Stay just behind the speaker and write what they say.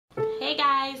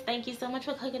thank you so much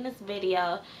for clicking this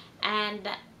video. And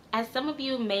as some of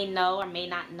you may know or may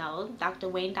not know, Dr.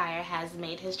 Wayne Dyer has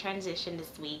made his transition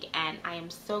this week, and I am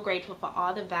so grateful for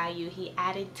all the value he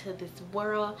added to this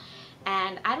world.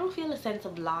 And I don't feel a sense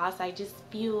of loss, I just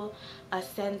feel a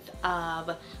sense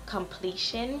of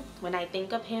completion when I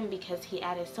think of him, because he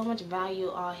added so much value,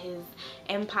 all his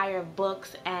empire of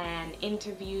books and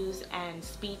interviews and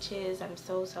speeches. I'm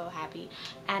so happy.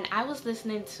 And I was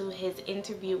listening to his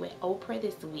interview with Oprah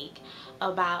this week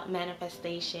about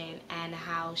manifestation, and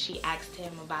how she asked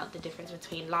him about the difference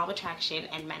between law of attraction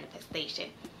and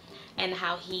manifestation, and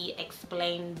how he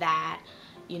explained that,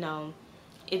 you know,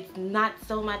 it's not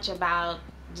so much about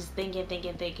just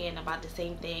thinking about the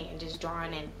same thing and just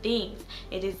drawing in things.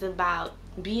 It is about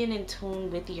being in tune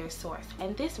with your source.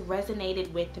 And this resonated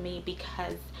with me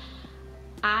because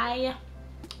I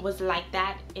was like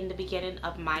that in the beginning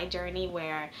of my journey,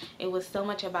 where it was so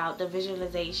much about the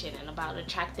visualization and about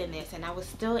attracting this, and I was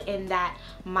still in that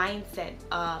mindset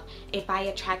of, if I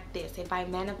attract this, if I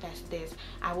manifest this,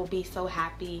 I will be so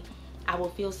happy, I will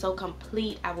feel so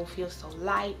complete, I will feel so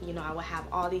light, you know, I will have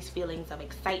all these feelings of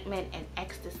excitement and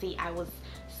ecstasy. I was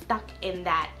stuck in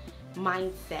that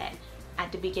mindset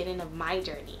at the beginning of my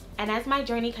journey. And as my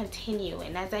journey continued,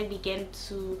 and as I began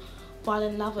to fall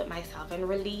in love with myself and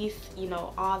release, you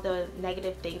know, all the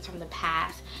negative things from the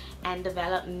past and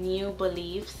develop new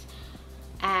beliefs,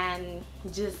 and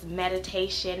just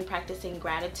meditation, practicing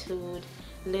gratitude,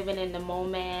 living in the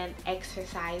moment,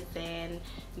 exercising,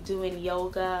 doing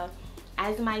yoga.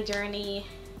 As my journey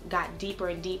got deeper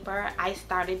and deeper, I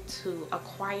started to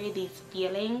acquire these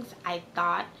feelings I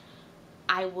thought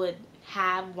I would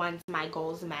have once my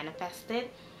goals manifested.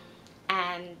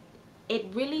 And it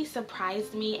really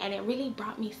surprised me, and it really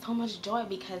brought me so much joy,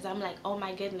 because I'm like, oh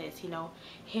my goodness, you know,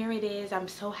 here it is. I'm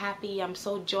so happy, I'm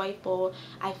so joyful,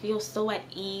 I feel so at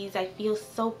ease, I feel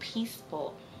so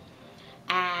peaceful.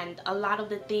 And a lot of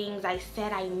the things I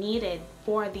said I needed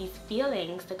for these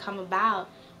feelings to come about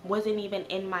wasn't even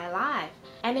in my life.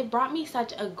 And it brought me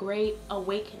such a great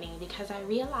awakening, because I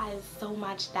realized so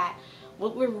much that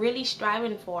what we're really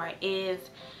striving for is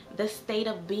the state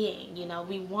of being. You know,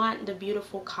 we want the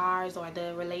beautiful cars or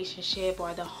the relationship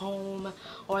or the home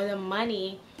or the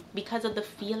money because of the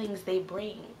feelings they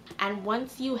bring. And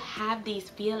once you have these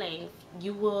feelings,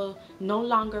 you will no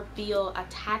longer feel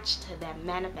attached to them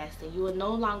manifesting. You will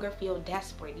no longer feel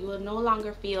desperate. You will no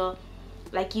longer feel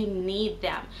like you need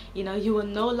them. You know, you will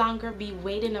no longer be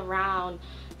waiting around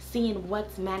seeing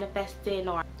what's manifesting,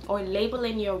 or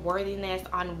labeling your worthiness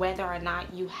on whether or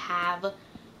not you have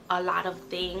a lot of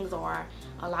things or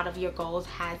a lot of your goals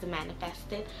has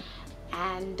manifested.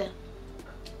 And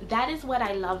that is what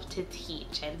I love to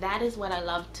teach, and that is what I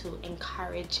love to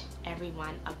encourage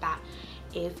everyone about,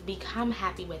 is become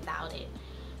happy without it.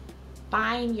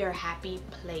 Find your happy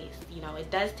place. You know, it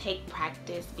does take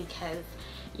practice, because,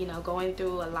 you know, going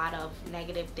through a lot of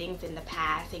negative things in the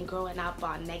past and growing up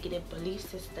on negative belief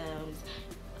systems,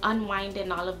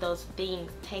 unwinding all of those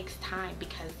things takes time,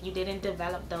 because you didn't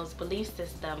develop those belief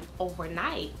systems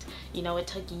overnight. You know, it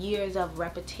took years of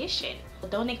repetition.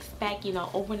 Don't expect, you know,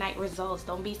 overnight results.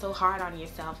 Don't be so hard on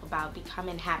yourself about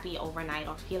becoming happy overnight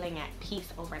or feeling at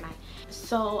peace overnight.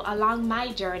 So along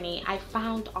my journey, I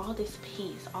found all this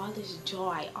peace, all this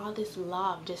joy, all this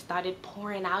love just started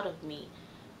pouring out of me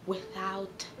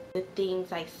without the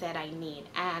things I said I need.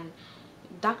 And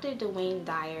Dr. Wayne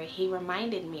Dyer, he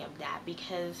reminded me of that,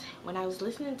 because when I was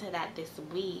listening to that this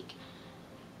week,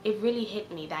 it really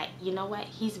hit me that, you know what,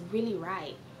 he's really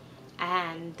right.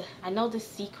 And I know The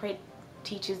Secret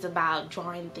teaches about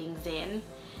drawing things in,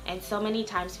 and so many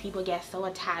times people get so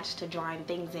attached to drawing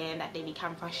things in that they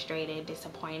become frustrated,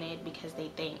 disappointed, because they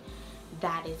think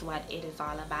that is what it is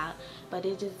all about. But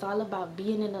it is all about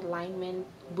being in alignment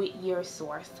with your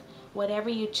source, whatever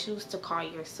you choose to call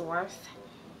your source.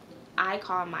 I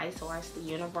call my source the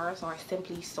universe, or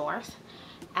simply source.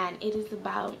 And it is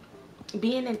about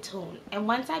being in tune. And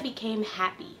once I became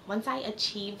happy, once I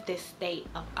achieved this state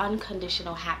of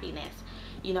unconditional happiness,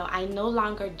 you know, I no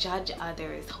longer judge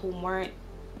others who weren't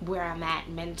where I'm at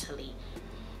mentally.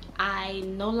 I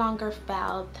no longer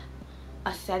felt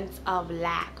a sense of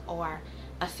lack or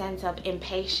a sense of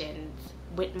impatience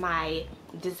with my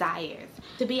desires.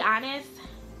 To be honest,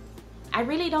 I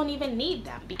really don't even need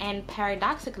them. And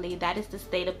paradoxically, that is the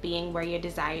state of being where your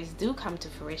desires do come to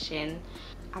fruition.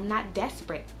 I'm not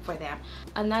desperate for them.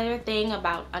 Another thing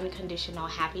about unconditional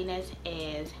happiness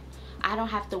is I don't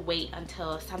have to wait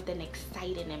until something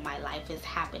exciting in my life is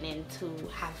happening to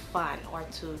have fun or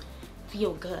to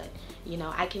feel good. You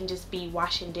know, I can just be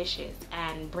washing dishes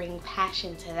and bring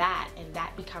passion to that, and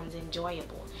that becomes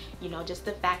enjoyable. You know, just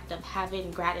the fact of having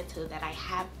gratitude that I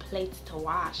have plates to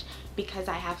wash because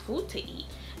I have food to eat,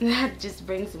 that just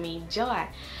brings me joy.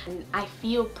 And I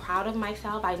feel proud of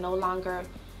myself. I no longer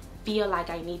feel like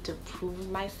I need to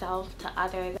prove myself to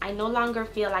others. I no longer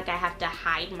feel like I have to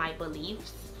hide my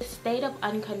beliefs. The state of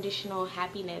unconditional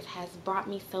happiness has brought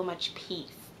me so much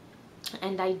peace,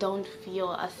 and I don't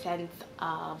feel a sense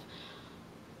of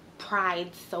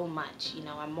pride so much. You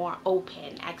know, I'm more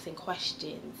open, asking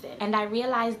questions, and I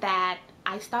realized that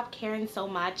I stopped caring so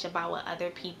much about what other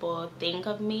people think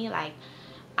of me. Like,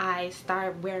 I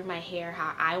start wearing my hair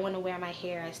how I want to wear my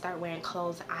hair. I start wearing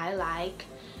clothes I like,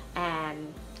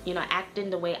 and you know,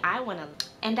 acting the way I want to.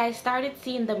 And I started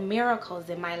seeing the miracles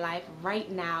in my life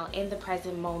right now, in the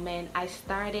present moment. I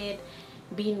started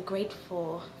being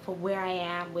grateful for where I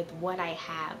am with what I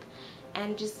have,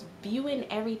 and just viewing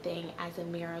everything as a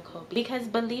miracle. Because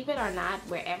believe it or not,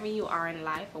 wherever you are in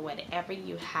life or whatever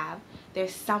you have,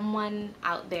 there's someone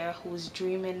out there who's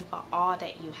dreaming for all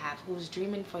that you have, who's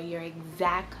dreaming for your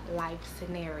exact life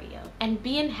scenario. And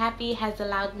being happy has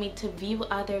allowed me to view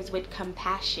others with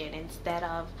compassion instead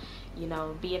of, you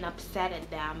know, being upset at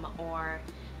them or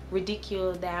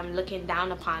ridicule them, looking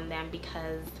down upon them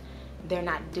because they're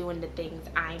not doing the things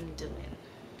I'm doing,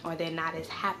 or they're not as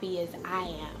happy as I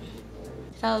am.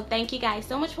 So thank you guys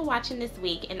so much for watching this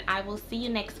week, and I will see you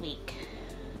next week.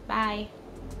 Bye.